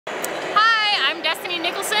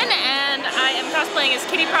Nickelsen, and I am cosplaying as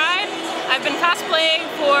Kitty Pryde. I've been cosplaying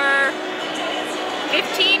for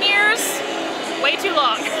 15 years, way too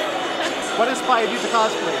long. What inspired you to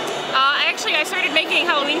cosplay? I started making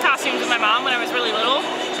Halloween costumes with my mom when I was really little,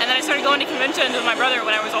 and then I started going to conventions with my brother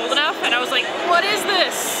when I was old enough, and I was like, what is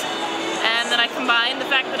this? And then I combined the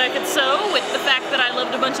fact that I could sew with the fact that I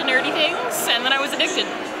loved a bunch of nerdy things, and then I was addicted.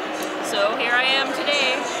 So here I am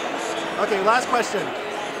today. Okay, last question.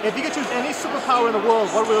 If you could choose any superpower in the world,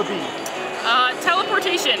 what will it be?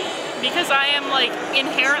 Teleportation, because I am like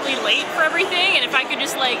inherently late for everything, and if I could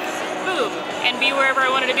just like boom and be wherever I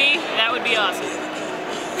wanted to be, that would be awesome.